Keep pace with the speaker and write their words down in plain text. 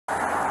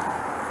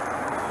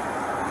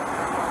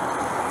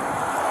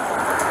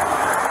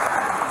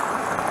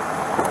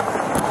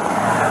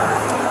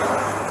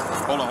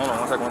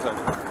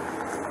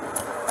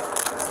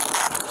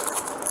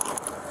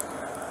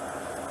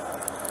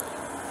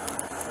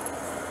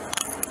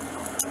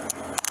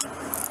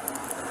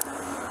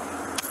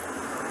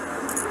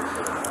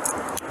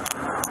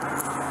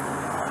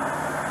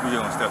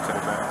step to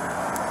the back.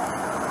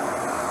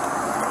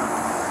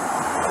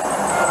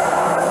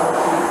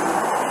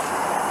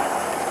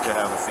 You can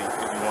have a seat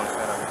if you want to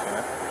stand up, you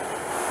can.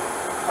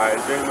 Alright,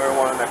 is there any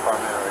marijuana in that car,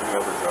 man, or any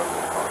other drugs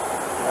in the car?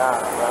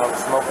 Nah, bro, I was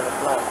smoking a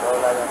blunt, bro.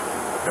 Like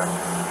okay.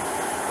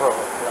 Bro,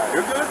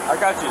 you're good. I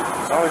got you.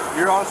 As long as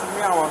you're honest with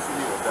me, I'm honest with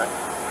you, okay?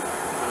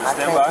 So I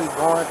can't keep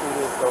going through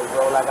this, though,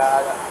 bro. Like,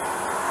 I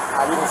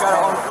just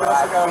can't,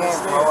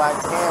 bro. I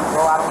can't,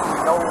 bro. I don't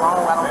do no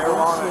wrong. I don't do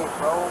shit,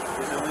 bro.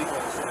 It's illegal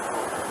and shit.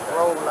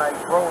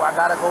 Bro, I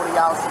gotta go to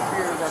y'all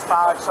superiors and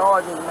file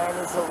charges, man.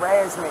 It's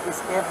harassment. It's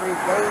every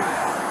day.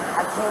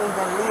 I can't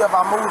even live.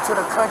 I moved to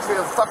the country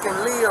to fucking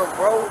live,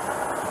 bro.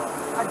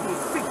 I get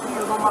 6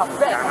 years on my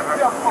back.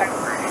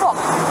 Fuck.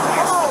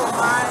 Come on,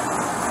 man.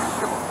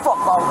 Give a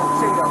fuck all them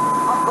jail.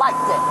 I'm like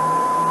that.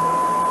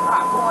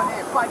 I go in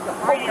there and fight the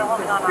police and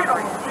spit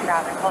on these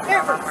bitches.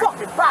 Every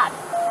fucking body.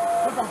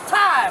 Cause I'm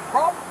tired,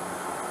 bro.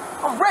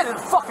 I'm ready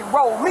to fucking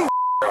roll me.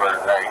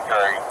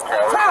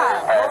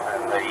 Tired, bro.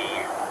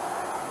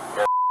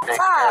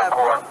 Tired,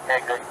 bro.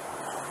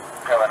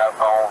 Coming up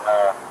on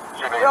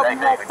whatever you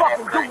want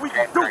fucking do, we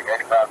can do.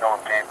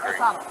 That's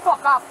how the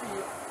fuck I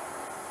feel.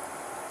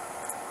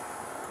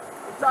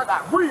 Cause I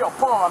got real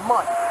bond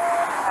money.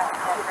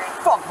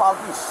 Fuck about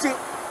this shit.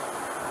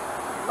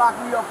 Lock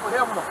me up for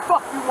whatever the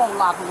fuck you want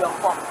lock me up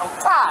for. I'm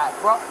tired,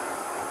 bro.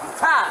 I'm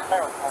tired.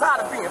 I'm tired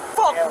of being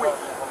fucked with.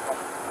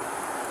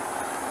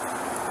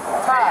 I'm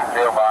tired.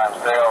 Still by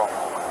himself.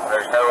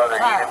 There's no other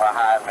unit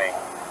behind me.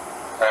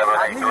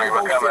 I need to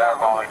go there. I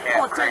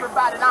want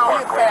everybody down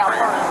here bad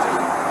first.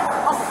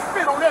 I'm gonna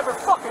spit on every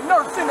fucking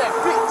nurse in that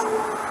bitch.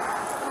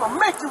 I'm gonna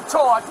make you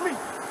charge me.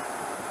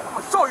 I'm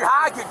gonna show you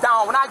how I get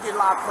down when I get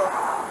locked up.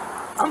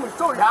 I'm gonna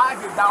show you how I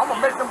get down. I'm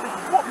gonna make them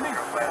bitches whoop me.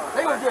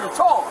 They gonna get a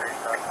charge.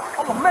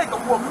 I'm gonna make them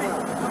whoop me.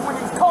 When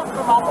these cops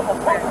come out, I'm gonna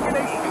put them in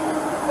their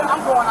shit.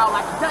 I'm going out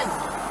like a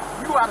gangster.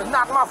 You gotta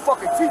knock my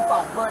fucking teeth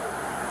out, buddy.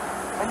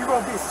 And you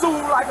gonna get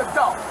sued like a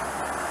dog.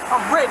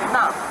 I'm ready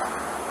now.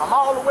 I'm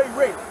all the way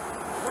ready.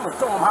 I'm gonna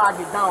show them how I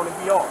get down and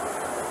be off.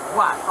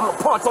 Why? I'm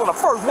gonna punch on the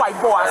first white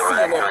boy I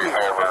see in that bitch.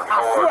 I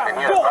swear I'm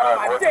going on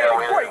my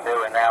daddy break.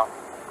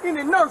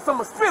 Any nurse,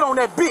 I'm gonna spit on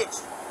that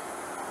bitch.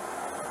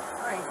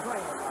 I ain't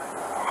playing.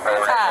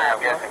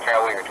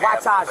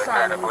 Watch how I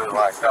shine in this bitch.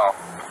 Watch how,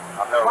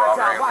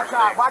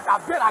 I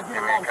bet I get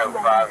along too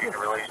on this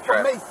bitch. For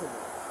Mason.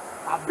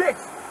 I bet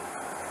you.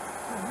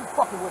 You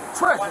fucking with a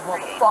treasure,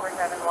 motherfucker.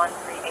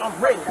 I'm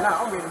ready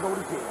now. I'm ready to go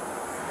to jail.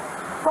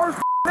 First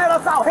let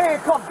us out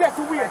handcuffed, guess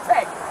who we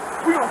attack?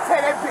 We gonna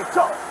tear that bitch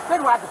up. They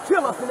gonna have to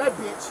kill us in that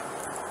bitch.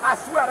 I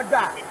swear to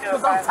God.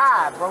 Cause I'm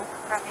tired, bro.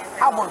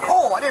 I work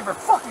hard every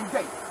fucking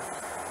day.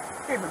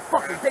 Every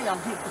fucking day I'm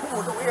getting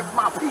pulled over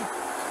my people.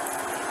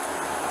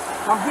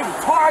 I'm getting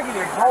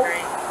targeted, bro.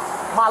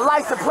 My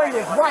license plate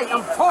is white,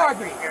 I'm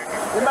targeted.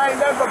 It ain't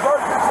never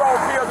birth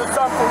control pills or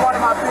something for one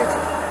of my bitches.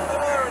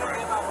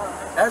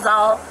 That's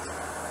all.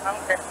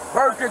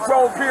 Birth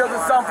control pills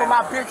or something for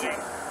my bitches.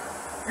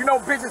 You know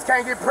bitches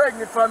can't get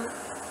pregnant from me.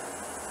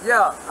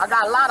 Yeah, I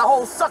got a lot of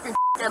hoes sucking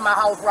in my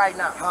house right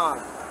now.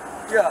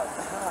 Yeah.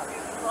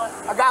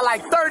 I got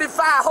like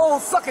 35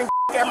 hoes sucking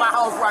in my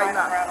house right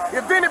now.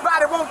 If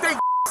anybody want they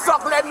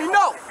suck, let me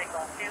know.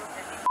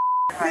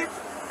 Bitch,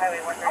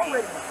 I'm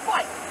ready to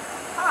fight.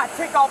 I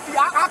take off the,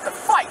 I could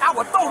fight. I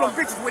would throw them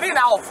bitches within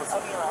the office.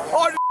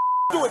 All you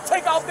do is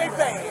take off their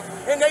bag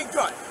and they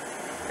gun.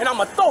 And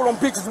I'ma throw them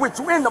bitches with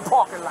you in the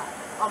parking lot.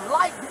 I'm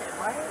like that,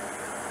 man.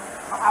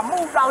 I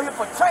moved out here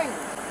for change.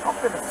 I'm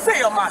finna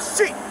sell my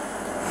shit.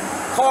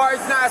 Car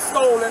is not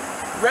stolen.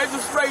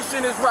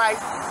 Registration is right.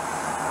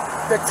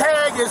 The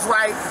tag is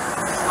right.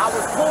 I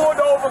was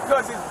pulled over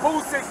because it's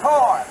Boosie's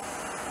car.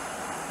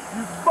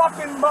 You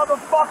fucking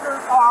motherfuckers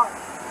are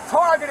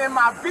targeting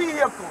my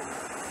vehicle.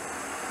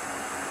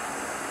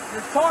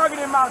 You're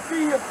targeting my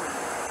vehicle.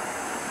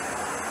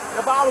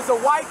 If I was a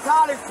white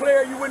college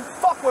player, you wouldn't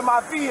fuck with my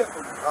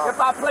vehicle.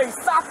 If I played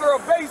soccer or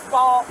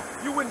baseball,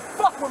 you wouldn't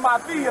fuck with my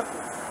vehicle.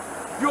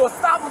 You'll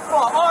stop them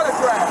for an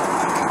autograph.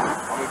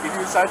 I'm gonna give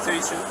you a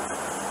citation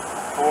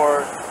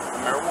for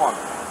marijuana.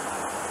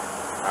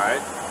 Alright?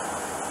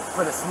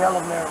 For the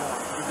smell of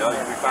marijuana. No,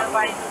 you'll be fine.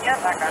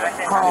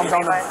 Crumbs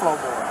on the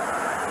floorboard.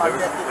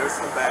 There's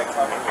some bags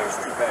in there. There's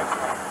 2 bags in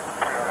there.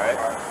 Alright?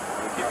 I'm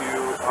gonna give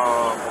you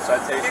a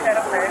citation for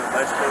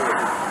alleged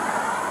terrorism.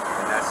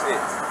 And that's it.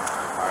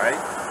 Alright?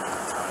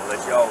 I'm gonna let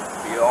y'all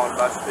be on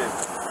about your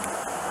business.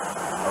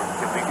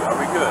 Are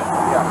we good?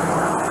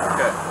 Yeah.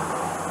 Okay.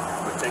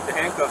 Take the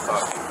handcuffs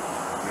off you.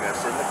 You're gonna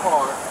sit in the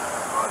car.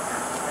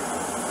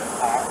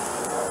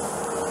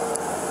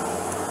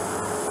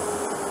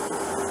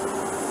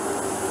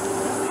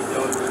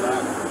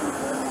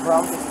 Bro,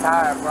 I'm just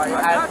tired, bro.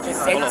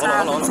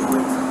 Hold on.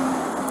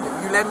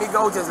 If you let me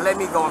go, just let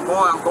me go. I'm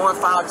going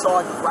to file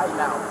charges right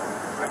now.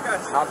 I got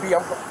you. I'll be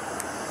up.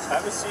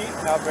 Have a seat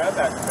and I'll grab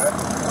that.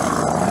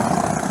 Okay?